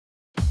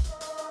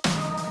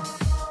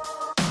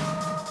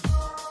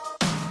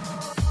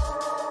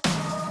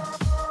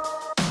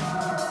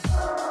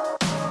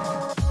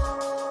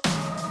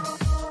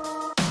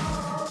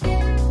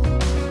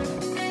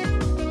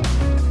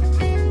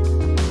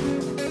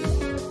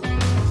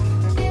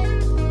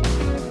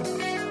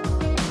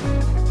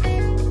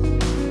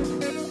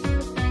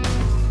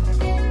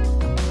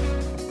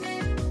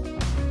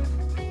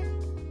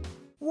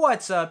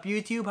What's up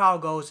YouTube, how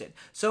goes it?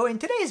 So in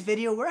today's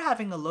video, we're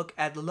having a look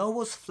at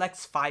Lenovo's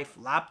Flex 5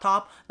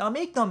 laptop. Now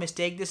make no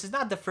mistake, this is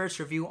not the first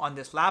review on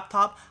this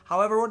laptop.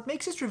 However, what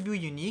makes this review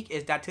unique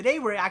is that today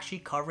we're actually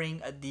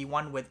covering the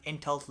one with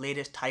Intel's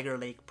latest Tiger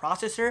Lake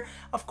processor.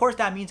 Of course,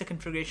 that means the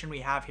configuration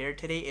we have here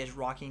today is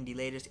rocking the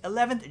latest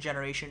 11th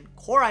generation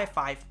Core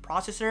i5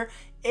 processor,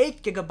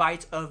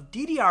 8GB of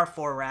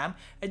DDR4 RAM.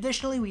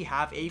 Additionally, we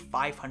have a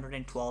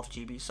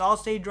 512GB solid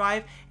state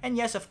drive, and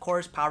yes, of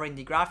course, powering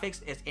the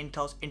graphics is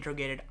Intel's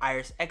integrated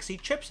Iris Xe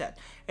chipset.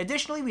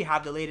 Additionally, we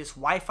have the latest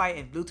Wi-Fi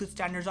and Bluetooth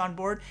standards on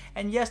board,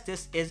 and yes,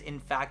 this is in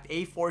fact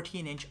a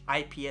 14-inch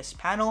IPS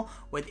panel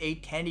with a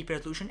 1080p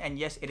resolution, and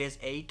yes, it is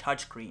a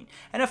touchscreen.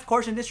 And of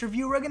course, in this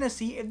review, we're gonna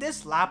see if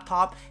this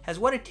laptop has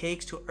what it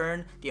takes to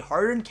earn the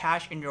hard-earned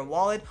cash in your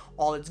wallet,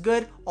 all its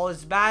good, all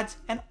its bads,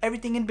 and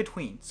everything in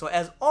between. So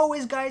as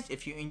always, guys,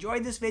 if you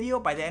enjoyed this video,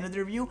 by the end of the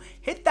review,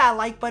 hit that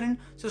like button,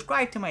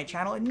 subscribe to my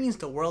channel. It means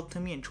the world to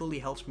me and truly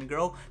helps me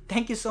grow.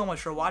 Thank you so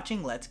much for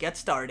watching. Let's get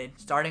started.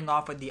 Starting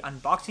off with the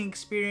unboxing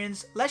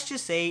experience, let's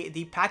just say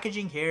the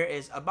packaging here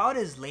is about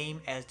as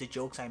lame as the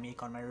jokes I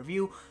make on my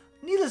review.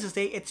 Needless to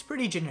say, it's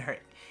pretty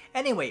generic.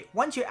 Anyway,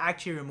 once you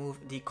actually remove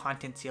the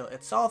content seal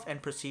itself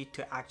and proceed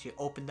to actually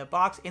open the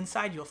box,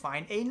 inside you'll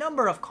find a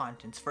number of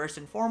contents. First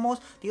and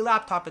foremost, the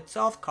laptop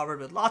itself,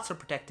 covered with lots of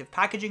protective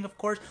packaging, of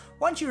course.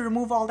 Once you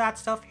remove all that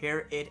stuff,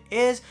 here it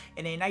is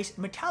in a nice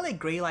metallic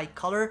gray-like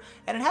color,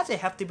 and it has a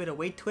hefty bit of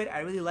weight to it. I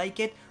really like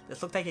it.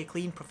 This looks like a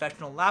clean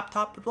professional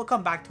laptop, but we'll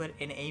come back to it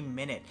in a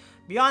minute.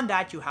 Beyond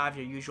that, you have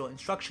your usual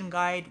instruction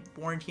guide,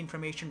 warranty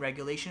information,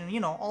 regulation,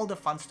 and all the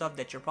fun stuff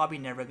that you're probably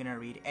never gonna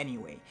read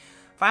anyway.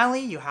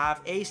 Finally, you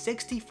have a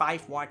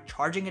 65-watt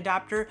charging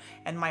adapter,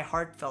 and my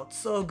heart felt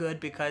so good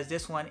because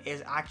this one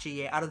is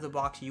actually a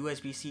out-of-the-box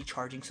USB-C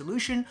charging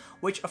solution,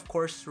 which of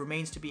course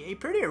remains to be a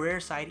pretty rare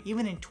sight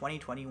even in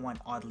 2021,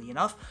 oddly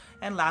enough.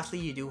 And lastly,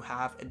 you do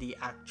have the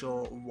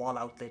actual wall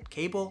outlet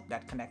cable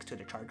that connects to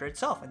the charger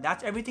itself, and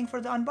that's everything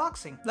for the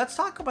unboxing. Let's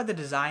talk about the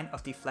design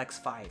of the Flex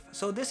 5.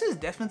 So this is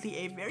definitely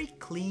a very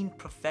clean,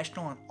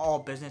 professional, and all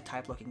business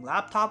type looking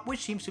laptop,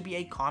 which seems to be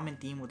a common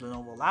theme with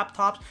Lenovo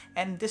laptops,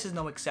 and this is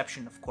no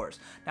exception, of course.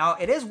 Now,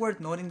 it is worth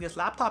noting this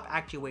laptop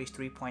actually weighs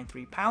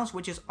 3.3 pounds,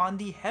 which is on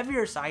the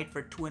heavier side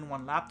for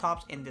 2-in-1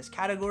 laptops in this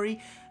category.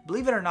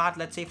 Believe it or not,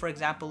 let's say for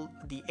example,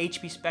 the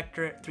HP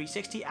Spectre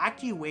 360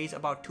 actually weighs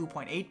about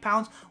 2.8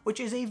 pounds, which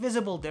is a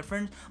visible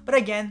difference. But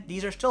again,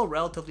 these are still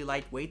relatively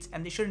light weights,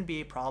 and they shouldn't be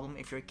a problem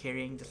if you're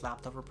carrying this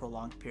laptop for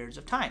prolonged periods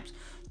of times.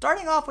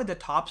 Starting off with the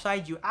top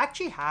side, you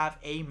actually have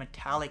a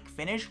metallic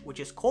finish, which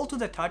is cold to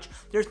the touch.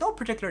 There's no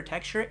particular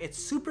texture. It's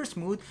super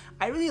smooth.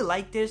 I really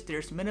like this.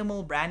 There's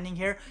minimal branding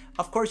here.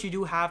 Of course, you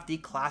do have the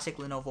classic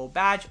Lenovo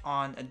badge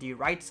on the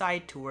right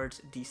side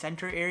towards the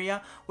center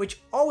area, which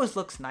always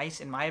looks nice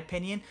in my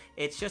opinion.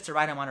 It's just the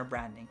right amount of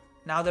branding.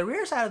 Now, the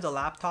rear side of the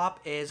laptop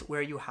is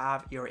where you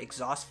have your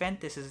exhaust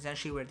vent. This is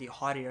essentially where the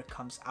hot air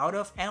comes out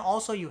of, and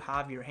also you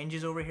have your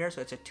hinges over here,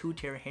 so it's a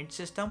 2-tier hinge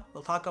system.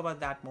 We'll talk about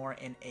that more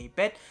in a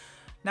bit.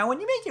 Now,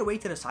 when you make your way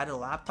to the side of the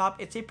laptop,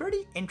 it's a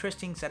pretty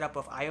interesting setup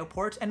of I/O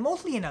ports, and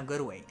mostly in a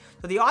good way.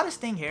 So the oddest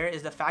thing here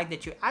is the fact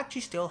that you actually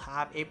still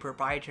have a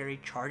proprietary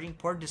charging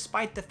port,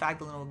 despite the fact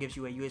that Lenovo gives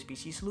you a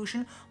USB-C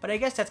solution, but I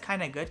guess that's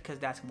kind of good because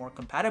that's more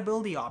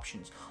compatibility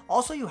options.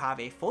 Also, you have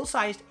a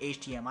full-sized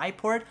HDMI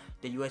port,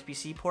 the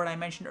USB-C port I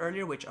mentioned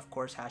earlier, which of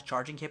course has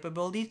charging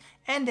capabilities,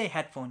 and a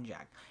headphone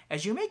jack.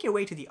 As you make your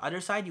way to the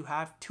other side, you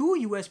have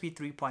 2 USB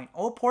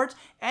 3.0 ports,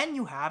 and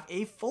you have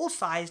a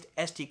full-sized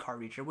SD card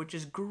reader, which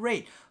is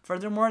great.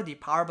 Furthermore, the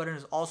power button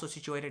is also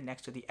situated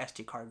next to the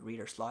SD card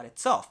reader slot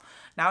itself.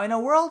 Now, in a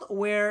world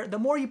where the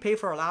more you pay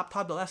for a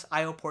laptop, the less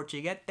I/O ports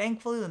you get,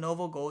 thankfully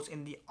Lenovo goes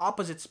in the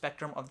opposite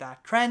spectrum of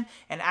that trend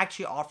and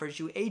actually offers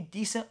you a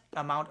decent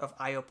amount of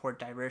I/O port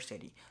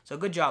diversity. So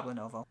good job,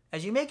 Lenovo.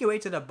 As you make your way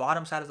to the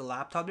bottom side of the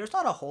laptop, there's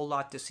not a whole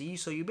lot to see.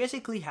 So you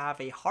basically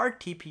have a hard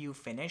TPU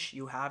finish.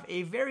 You have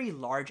a very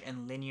large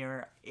and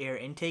linear air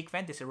intake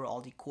vent. This is where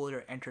all the cool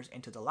air enters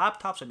into the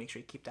laptop, so make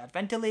sure you keep that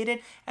ventilated.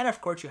 And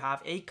of course, you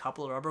have a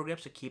couple of rubber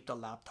grips to keep the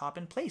laptop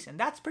in place, and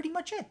that's pretty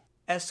much it.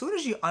 As soon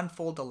as you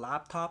unfold the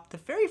laptop, the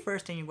very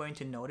first thing you're going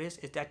to notice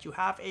is that you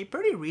have a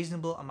pretty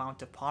reasonable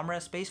amount of palm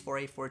rest space for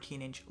a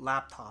 14-inch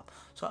laptop.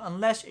 So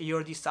unless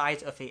you're the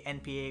size of a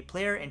NBA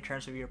player in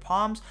terms of your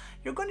palms,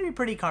 you're going to be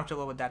pretty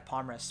comfortable with that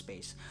palm rest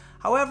space.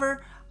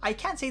 However, I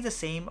can't say the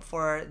same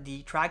for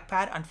the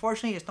trackpad.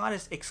 Unfortunately, it's not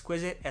as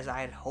exquisite as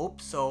I had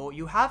hoped. So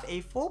you have a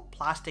full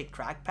plastic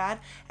trackpad,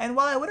 and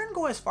while I wouldn't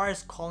go as far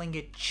as calling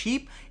it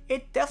cheap,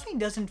 it definitely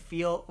doesn't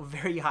feel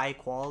very high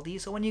quality.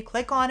 So when you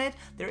click on it,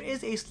 there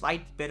is a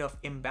slight bit of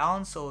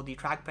imbalance, so the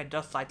trackpad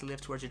does slightly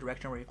lift towards the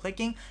direction where you're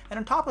clicking. And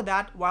on top of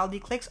that, while the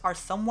clicks are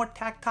somewhat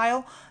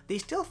tactile, they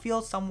still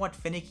feel somewhat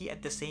finicky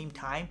at the same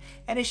time,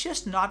 and it's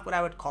just not what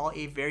I would call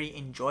a very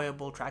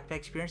enjoyable trackpad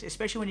experience,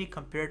 especially when you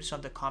compare it to some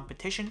of the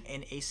competition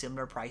in a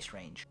similar price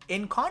range.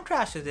 In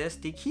contrast to this,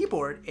 the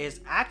keyboard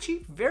is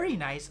actually very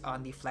nice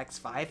on the Flex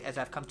 5, as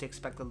I've come to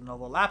expect the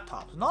Lenovo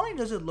laptops. Not only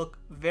does it look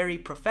very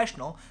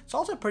professional, it's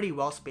also pretty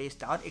well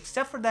spaced out,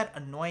 except for that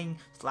annoying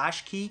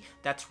slash key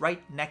that's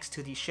right next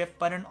to the shift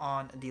button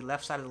on the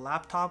left side of the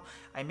laptop.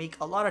 I make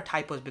a lot of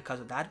typos because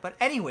of that, but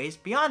anyways,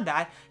 beyond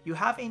that, you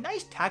have a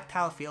nice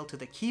tactile feel to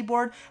the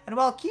keyboard, and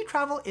while key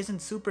travel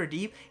isn't super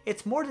deep,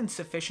 it's more than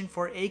sufficient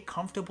for a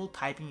comfortable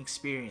typing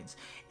experience.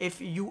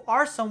 If you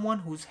are someone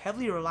who's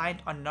heavily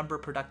reliant on number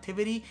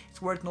productivity,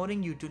 it's worth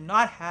noting you do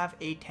not have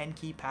a 10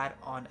 keypad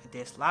on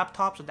this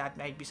laptop, so that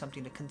might be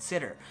something to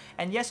consider.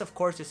 And yes, of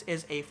course, this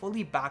is a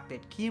fully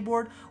backlit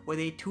keyboard with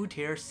a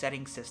 2-tier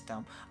setting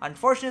system.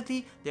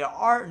 Unfortunately, there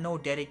are no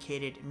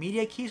dedicated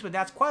media keys, but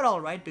that's quite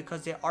alright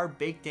because they are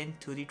baked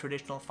into the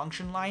traditional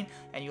function line,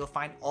 and you'll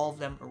find all of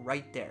them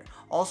right there.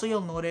 Also,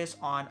 you'll notice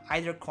on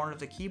either corner of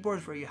the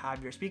keyboards where you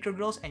have your speaker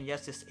grills, and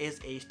yes, this is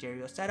a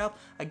stereo setup.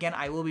 Again,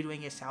 I will be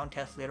doing a sound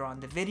test later on in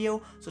the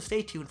video, so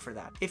stay tuned for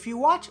that. If you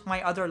watch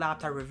my other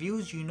laptop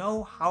reviews, you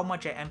know how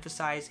much I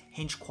emphasize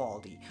hinge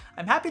quality.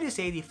 I'm happy to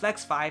say the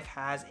Flex 5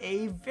 has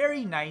a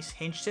very nice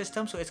hinge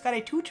system, so it's got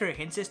a 2-tier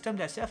hinge system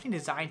that's definitely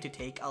designed to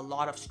take a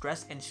lot of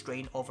stress and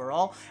strain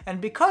overall. And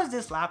because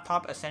this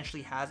laptop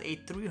essentially has a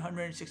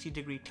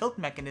 360-degree tilt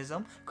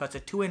mechanism, because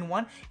it's a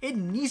 2-in-1, it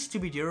needs to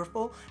be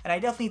durable, and I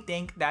definitely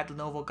think that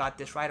Lenovo got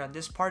this right on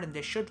this part, and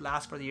this should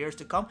last for the years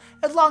to come,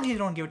 as long as you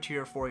don't give it to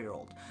your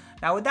 4-year-old.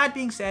 Now, with that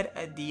being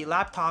said, the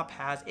laptop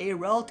has a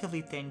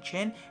relatively thin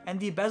chin, and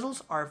the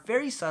bezels are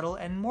very subtle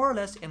and more or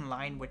less in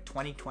line with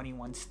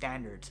 2021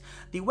 standards.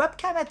 The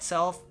webcam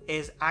itself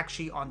is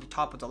actually on the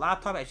top of the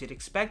laptop, as you'd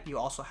expect. You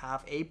also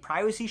have a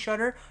privacy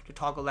shutter to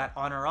toggle that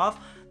on or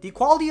off. The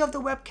quality of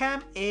the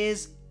webcam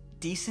is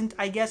decent,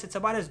 I guess. It's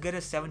about as good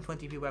as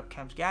 720p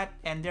webcams get,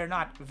 and they're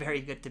not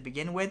very good to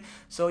begin with.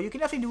 So you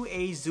can definitely do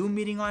a Zoom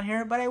meeting on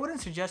here, but I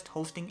wouldn't suggest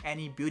hosting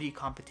any beauty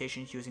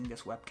competitions using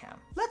this webcam.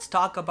 Let's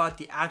talk about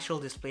the actual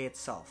display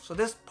itself. So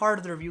this part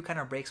of the review kind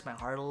of breaks my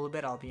heart a little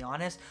bit, I'll be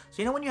honest.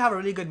 So you know when you have a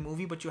really good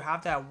movie, but you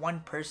have that one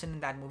person in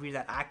that movie,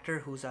 that actor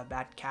who's a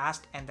bad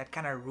cast, and that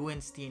kind of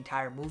ruins the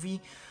entire movie?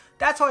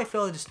 That's how I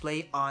feel the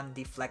display on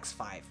the Flex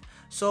 5.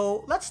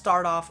 So let's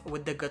start off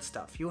with the good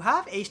stuff. You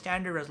have a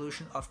standard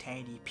resolution of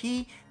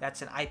 1080p,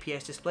 that's an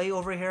IPS display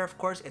over here, of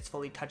course, it's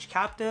fully touch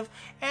captive,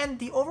 and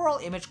the overall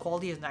image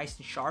quality is nice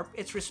and sharp.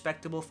 It's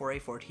respectable for a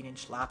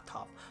 14-inch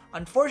laptop.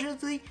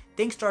 Unfortunately,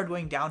 things start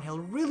going downhill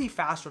really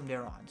fast from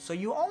there on. So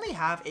you only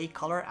have a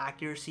color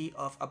accuracy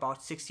of about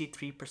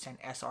 63%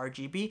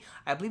 sRGB.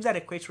 I believe that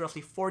equates to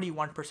roughly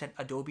 41%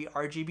 Adobe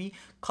RGB.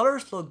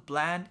 Colors look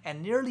bland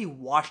and nearly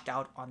washed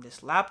out on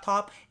this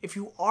laptop. If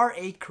you are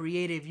a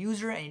creative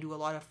user and you do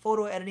a lot of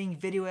photo editing,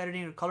 video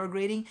editing, or color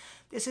grading,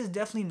 this is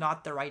definitely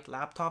not the right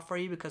laptop for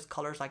you because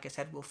colors, like I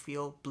said, will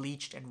feel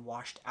bleached and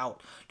washed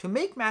out. To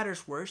make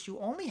matters worse, you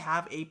only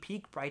have a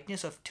peak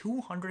brightness of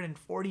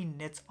 240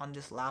 nits on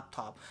this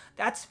laptop.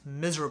 That's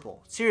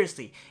miserable.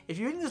 Seriously, if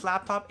you're using this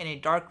laptop in a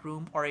dark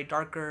room or a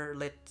darker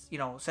lit,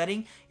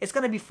 setting, it's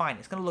gonna be fine.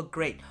 It's gonna look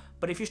great.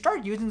 But if you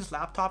start using this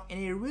laptop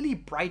in a really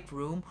bright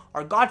room,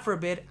 or God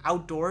forbid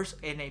outdoors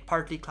in a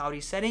partly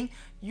cloudy setting,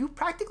 you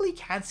practically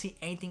can't see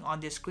anything on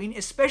this screen,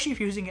 especially if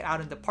you're using it out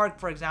in the park,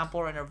 for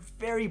example, or in a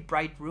very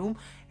bright room.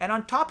 And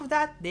on top of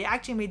that, they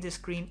actually made this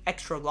screen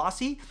extra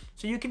glossy,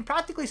 so you can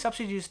practically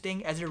substitute this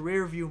thing as a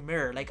rear view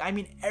mirror.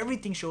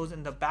 Everything shows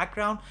in the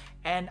background,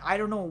 and I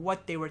don't know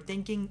what they were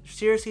thinking.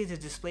 Seriously, this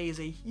display is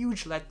a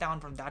huge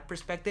letdown from that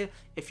perspective.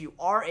 If you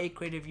are a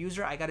creative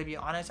user, I gotta be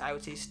honest, I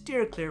would say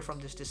steer clear from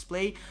this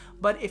display.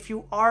 But if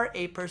you are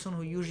a person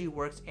who usually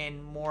works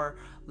in more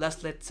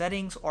less lit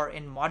settings or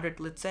in moderate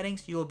lit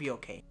settings, you'll be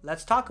okay.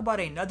 Let's talk about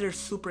another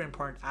super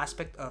important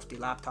aspect of the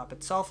laptop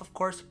itself, of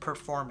course,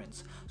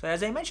 performance. So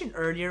as I mentioned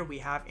earlier, we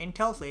have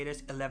Intel's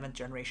latest 11th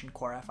generation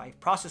Core i5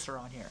 processor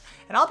on here.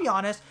 And I'll be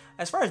honest,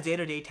 as far as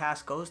day-to-day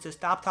tasks goes,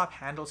 this laptop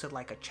handles it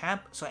like a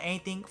champ. So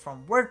anything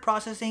from word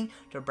processing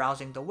to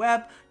browsing the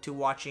web to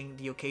watching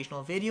the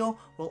occasional video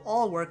will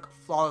all work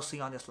flawlessly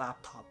on this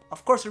laptop.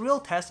 Of course, the real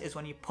test is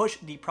when you push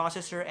the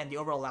processor and the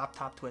overall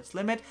laptop to its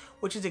limit,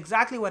 which is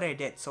exactly what I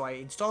did. So I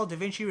installed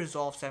DaVinci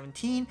Resolve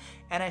 17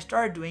 and I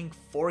started doing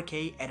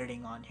 4K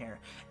editing on here.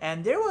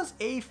 And there was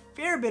a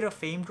fair bit of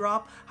frame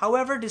drop.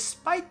 However,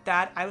 despite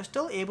that, I was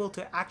still able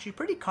to actually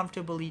pretty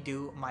comfortably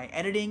do my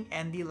editing,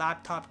 and the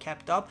laptop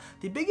kept up.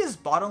 The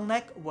biggest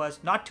bottleneck was,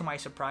 not to my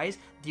surprise,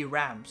 the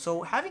RAM.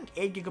 So having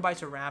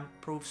 8GB of RAM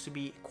proves to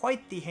be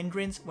quite the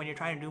hindrance when you're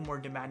trying to do more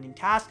demanding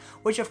tasks,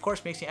 which of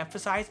course makes me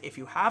emphasize, if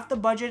you have the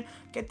budget,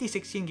 get the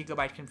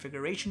 16GB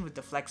configuration with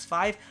the Flex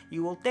 5.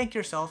 You will thank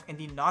yourself in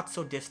the not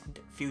so distant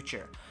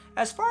future.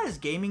 As far as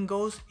gaming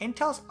goes,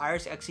 Intel's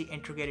Iris Xe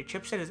integrated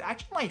chipset is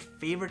actually my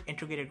favorite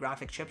integrated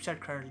graphics chipset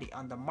currently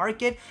on the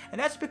market,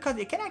 and that's because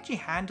it can actually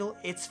handle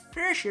its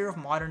fair share of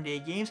modern day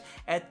games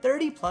at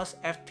 30+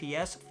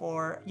 FPS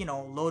for,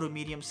 low to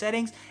medium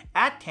settings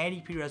at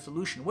 1080p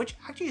resolution, which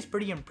actually is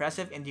pretty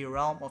impressive in the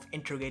realm of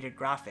integrated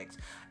graphics.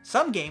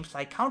 Some games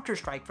like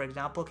Counter-Strike, for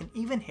example, can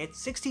even hit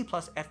 60+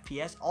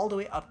 FPS all the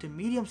way up up to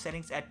medium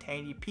settings at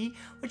 1080p,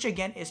 which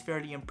again is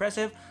fairly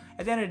impressive.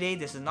 At the end of the day,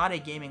 this is not a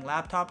gaming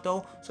laptop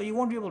though, so you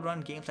won't be able to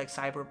run games like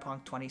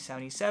Cyberpunk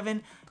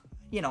 2077.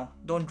 You know,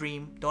 don't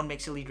dream, don't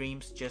make silly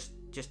dreams, just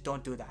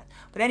don't do that.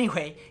 But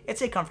anyway,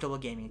 it's a comfortable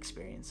gaming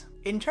experience.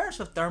 In terms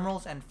of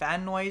thermals and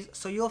fan noise,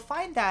 so you'll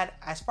find that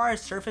as far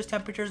as surface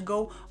temperatures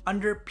go,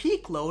 under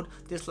peak load,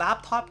 this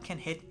laptop can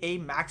hit a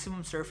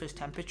maximum surface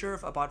temperature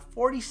of about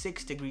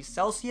 46 degrees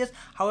Celsius.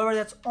 However,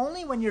 that's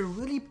only when you're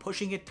really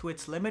pushing it to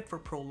its limit for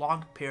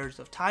prolonged periods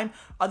of time.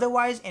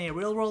 Otherwise, in a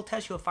real world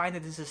test, you'll find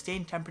that the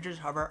sustained temperatures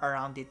hover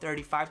around the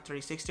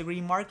 35-36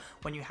 degree mark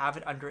when you have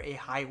it under a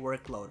high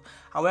workload.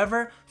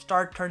 However,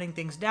 start turning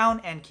things down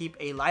and keep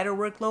a lighter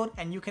workload,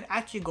 and you can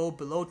actually go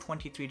below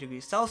 23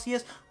 degrees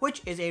Celsius,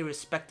 which is a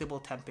respectable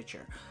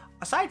temperature.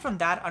 Aside from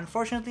that,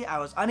 unfortunately, I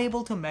was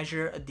unable to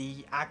measure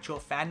the actual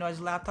fan noise of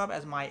the laptop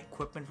as my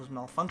equipment was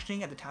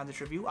malfunctioning at the time of this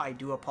review. I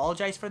do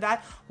apologize for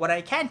that. What I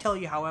can tell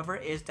you, however,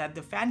 is that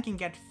the fan can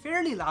get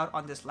fairly loud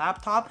on this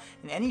laptop,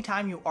 and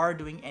anytime you are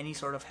doing any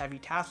sort of heavy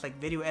tasks like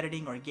video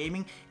editing or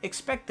gaming,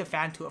 expect the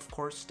fan to, of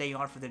course, stay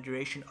on for the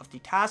duration of the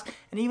task,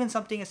 and even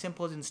something as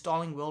simple as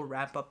installing will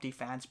ramp up the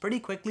fans pretty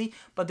quickly,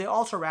 but they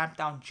also ramp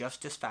down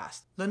just as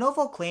fast.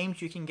 Lenovo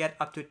claims you can get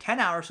up to 10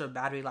 hours of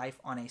battery life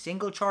on a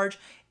single charge.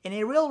 In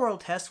a real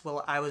world test,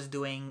 while I was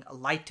doing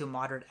light to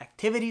moderate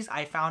activities,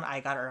 I found I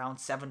got around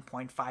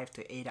 7.5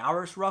 to 8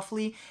 hours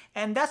roughly,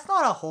 and that's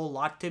not a whole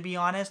lot, to be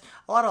honest.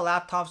 A lot of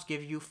laptops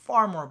give you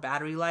far more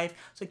battery life,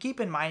 so keep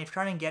in mind if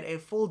you're trying to get a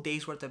full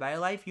day's worth of battery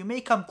life, you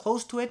may come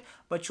close to it,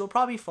 but you'll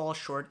probably fall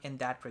short in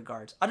that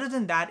regards. Other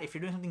than that, if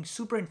you're doing something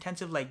super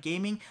intensive like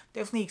gaming,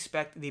 definitely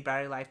expect the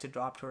battery life to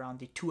drop to around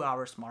the 2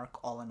 hours mark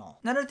all in all.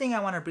 Another thing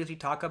I want to briefly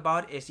talk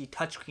about is the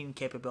touchscreen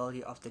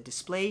capability of the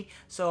display.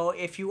 So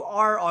if you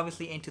are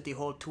obviously into the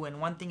whole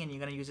 2-in-1 thing and you're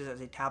going to use it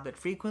as a tablet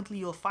frequently,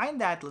 you'll find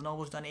that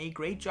Lenovo's done a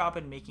great job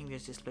in making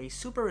this display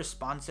super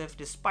responsive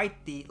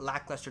despite the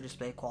lackluster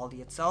display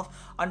quality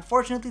itself.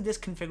 Unfortunately, this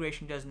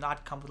configuration does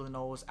not come with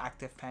Lenovo's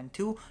Active Pen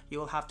 2. You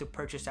will have to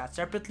purchase that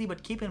separately,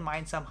 but keep in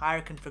mind some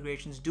higher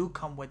configurations do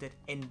come with it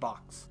in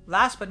box.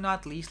 Last but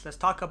not least, let's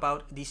talk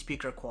about the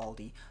speaker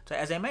quality. So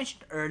as I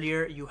mentioned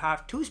earlier, you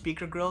have two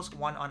speaker grills,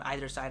 one on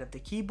either side of the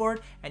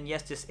keyboard, and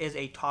yes, this is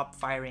a top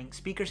firing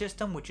speaker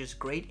system, which is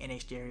great in a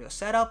stereo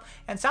setup,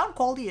 and sound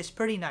quality is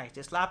pretty nice.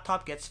 This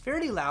laptop gets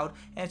fairly loud,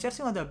 and it's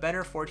definitely one of the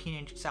better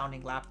 14-inch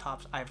sounding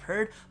laptops I've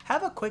heard.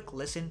 Have a quick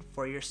listen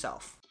for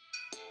yourself.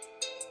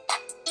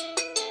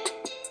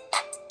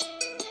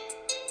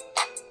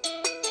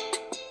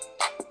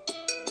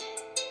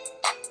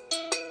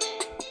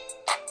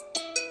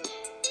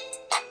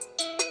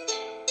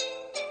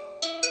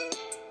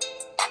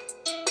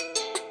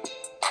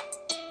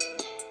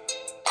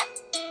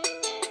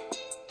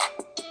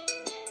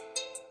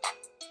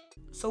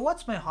 So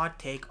what's my hot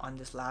take on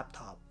this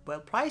laptop?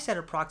 Well, priced at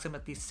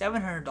approximately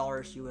 $700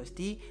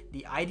 USD,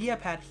 the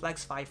IdeaPad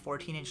Flex 5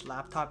 14-inch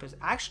laptop is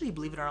actually,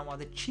 believe it or not, one of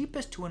the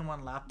cheapest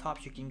 2-in-1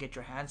 laptops you can get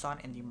your hands on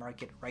in the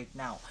market right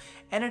now.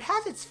 And it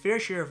has its fair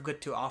share of good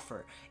to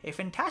offer. A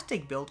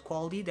fantastic build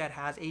quality that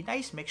has a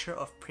nice mixture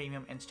of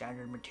premium and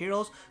standard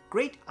materials,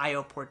 great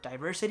I/O port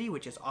diversity,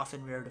 which is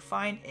often rare to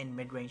find in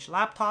mid-range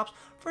laptops.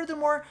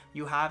 Furthermore,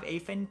 you have a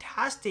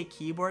fantastic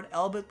keyboard,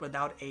 albeit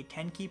without a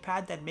 10 key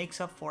pad that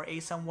makes up for a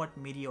somewhat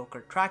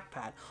mediocre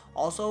trackpad.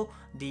 Also,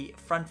 the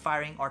front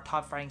firing or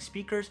top firing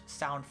speakers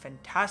sound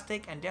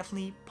fantastic and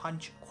definitely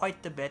punch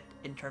quite a bit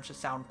in terms of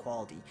sound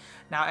quality.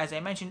 Now, as I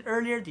mentioned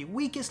earlier, the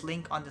weakest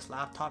link on this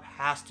laptop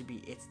has to be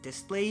its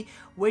display,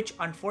 which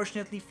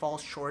unfortunately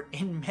falls short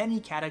in many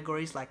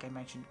categories like I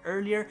mentioned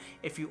earlier.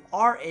 If you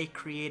are a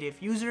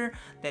creative user,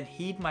 then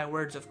heed my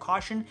words of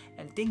caution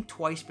and think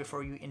twice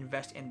before you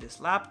invest in this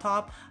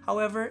laptop.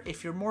 However,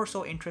 if you're more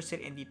so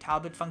interested in the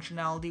tablet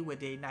functionality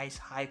with a nice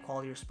high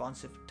quality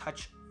responsive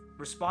touch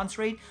response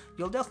rate,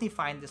 you'll definitely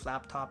find this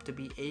laptop to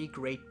be a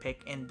great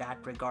pick in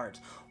that regards.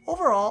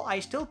 Overall,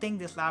 I still think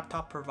this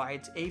laptop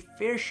provides a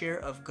fair share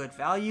of good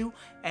value,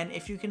 and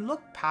if you can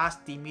look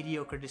past the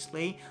mediocre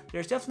display,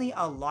 there's definitely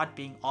a lot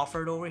being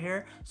offered over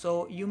here.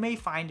 So you may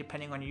find,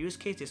 depending on your use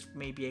case, this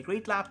may be a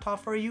great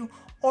laptop for you,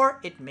 or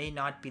it may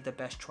not be the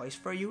best choice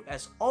for you.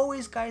 As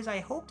always, guys, I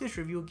hope this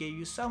review gave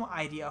you some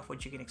idea of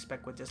what you can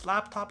expect with this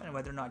laptop and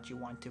whether or not you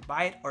want to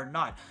buy it or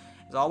not.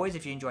 As always,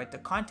 if you enjoyed the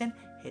content,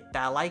 hit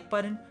that like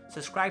button,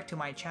 subscribe to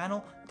my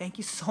channel. Thank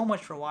you so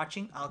much for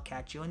watching. I'll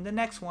catch you in the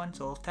next one.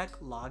 Tech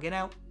logging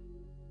out.